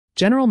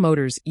General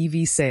Motors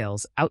EV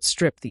sales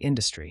outstrip the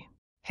industry.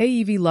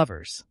 Hey EV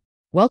lovers!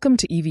 Welcome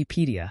to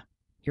EVpedia,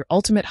 your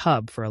ultimate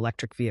hub for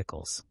electric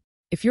vehicles.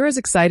 If you're as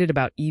excited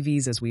about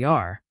EVs as we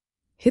are,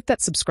 hit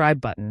that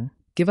subscribe button,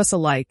 give us a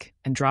like,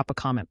 and drop a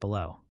comment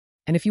below.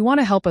 And if you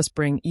want to help us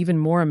bring even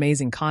more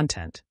amazing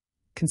content,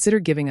 consider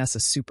giving us a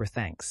super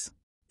thanks.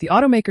 The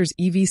automaker's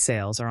EV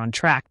sales are on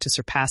track to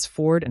surpass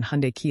Ford and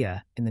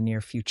Hyundai-Kia in the near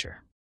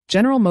future.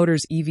 General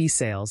Motors EV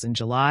sales in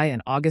July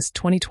and August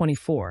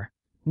 2024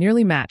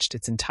 nearly matched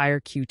its entire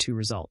Q2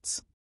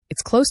 results.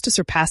 It's close to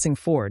surpassing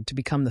Ford to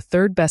become the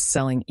third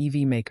best-selling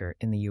EV maker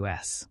in the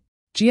US.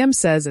 GM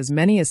says as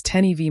many as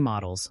 10 EV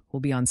models will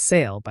be on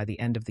sale by the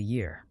end of the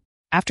year.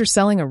 After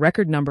selling a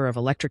record number of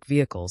electric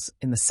vehicles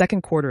in the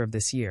second quarter of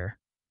this year,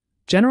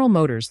 General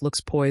Motors looks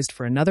poised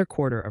for another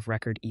quarter of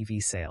record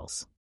EV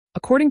sales.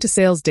 According to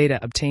sales data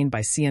obtained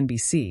by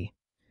CNBC,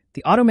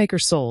 the automaker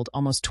sold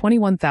almost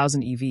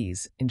 21,000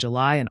 EVs in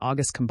July and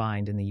August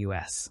combined in the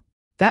US.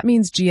 That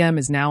means GM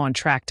is now on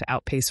track to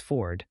outpace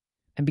Ford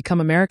and become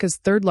America's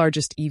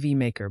third-largest EV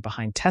maker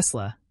behind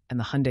Tesla and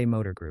the Hyundai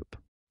Motor Group.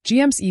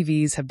 GM's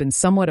EVs have been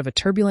somewhat of a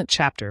turbulent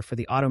chapter for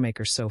the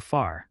automaker so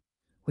far,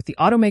 with the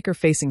automaker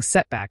facing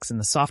setbacks in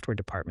the software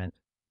department,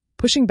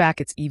 pushing back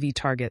its EV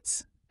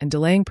targets, and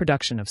delaying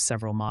production of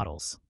several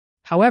models.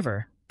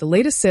 However, the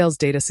latest sales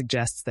data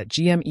suggests that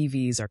GM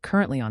EVs are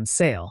currently on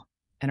sale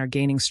and are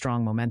gaining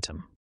strong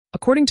momentum.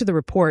 According to the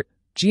report,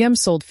 GM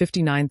sold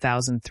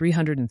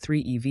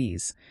 59,303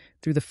 EVs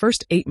through the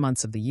first 8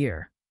 months of the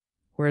year,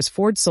 whereas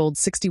Ford sold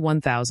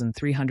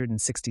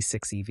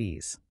 61,366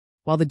 EVs.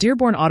 While the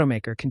Dearborn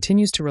automaker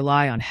continues to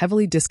rely on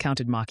heavily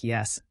discounted Mach-E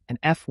and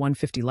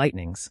F-150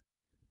 Lightnings,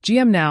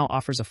 GM now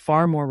offers a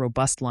far more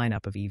robust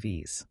lineup of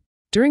EVs.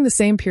 During the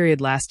same period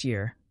last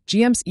year,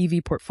 GM's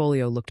EV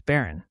portfolio looked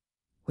barren,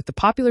 with the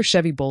popular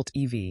Chevy Bolt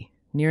EV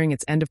nearing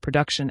its end of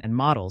production and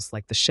models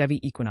like the Chevy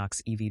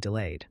Equinox EV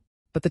delayed.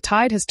 But the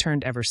tide has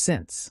turned ever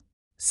since.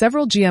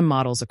 Several GM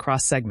models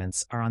across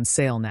segments are on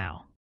sale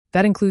now.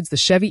 That includes the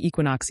Chevy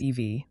Equinox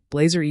EV,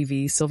 Blazer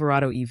EV,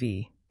 Silverado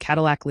EV,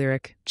 Cadillac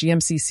Lyriq,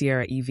 GMC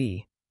Sierra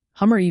EV,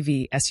 Hummer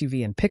EV,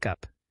 SUV and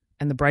pickup,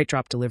 and the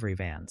BrightDrop delivery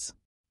vans.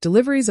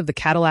 Deliveries of the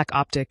Cadillac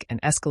Optiq and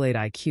Escalade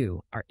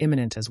IQ are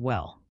imminent as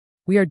well.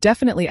 We are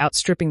definitely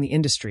outstripping the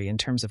industry in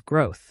terms of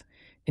growth.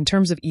 In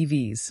terms of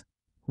EVs,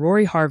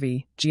 Rory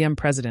Harvey, GM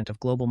president of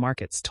Global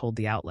Markets, told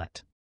the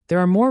outlet, "There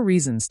are more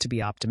reasons to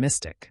be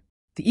optimistic.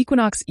 The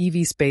Equinox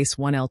EV Space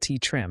 1LT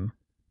trim,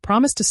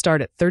 promised to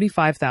start at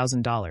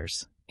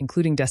 $35,000,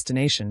 including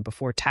destination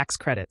before tax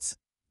credits,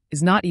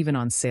 is not even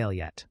on sale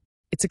yet.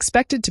 It's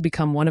expected to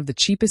become one of the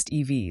cheapest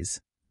EVs,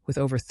 with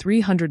over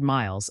 300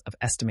 miles of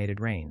estimated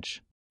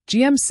range."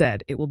 GM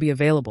said it will be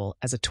available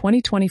as a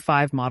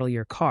 2025 model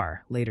year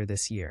car later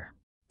this year.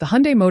 The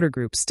Hyundai Motor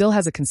Group still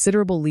has a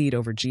considerable lead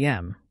over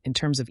GM in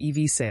terms of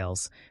EV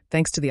sales,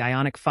 thanks to the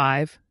Ioniq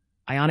 5,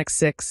 Ioniq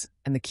 6,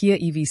 and the Kia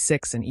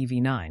EV6 and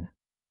EV9,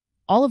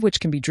 all of which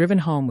can be driven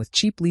home with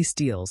cheap lease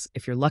deals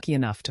if you're lucky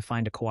enough to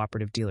find a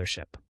cooperative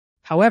dealership.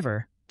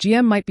 However,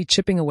 GM might be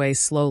chipping away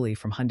slowly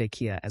from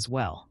Hyundai-Kia as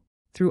well.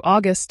 Through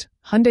August,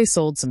 Hyundai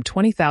sold some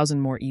 20,000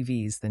 more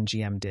EVs than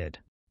GM did.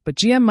 But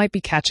GM might be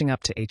catching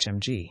up to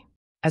HMG.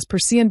 As per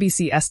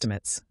CNBC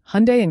estimates,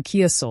 Hyundai and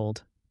Kia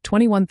sold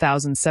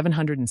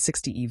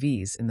 21,760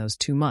 EVs in those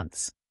 2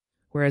 months,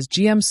 whereas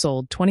GM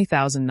sold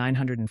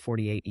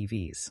 20,948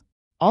 EVs.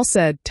 All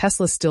said,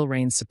 Tesla still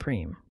reigns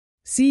supreme.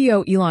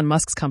 CEO Elon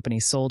Musk's company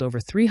sold over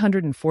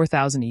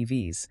 304,000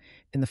 EVs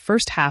in the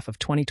first half of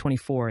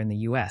 2024 in the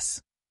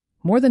US,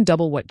 more than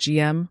double what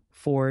GM,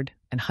 Ford,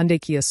 and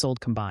Hyundai-Kia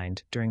sold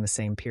combined during the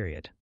same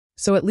period.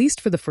 So at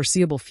least for the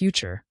foreseeable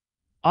future,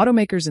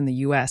 automakers in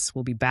the US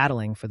will be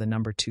battling for the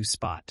number 2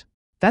 spot.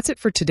 That's it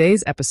for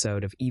today's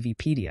episode of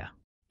EVpedia.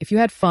 If you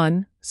had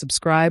fun,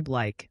 subscribe,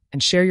 like,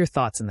 and share your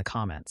thoughts in the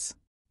comments.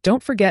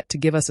 Don't forget to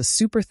give us a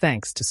super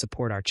thanks to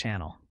support our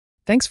channel.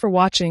 Thanks for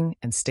watching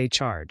and stay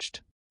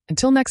charged.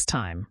 Until next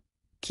time,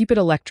 keep it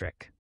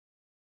electric.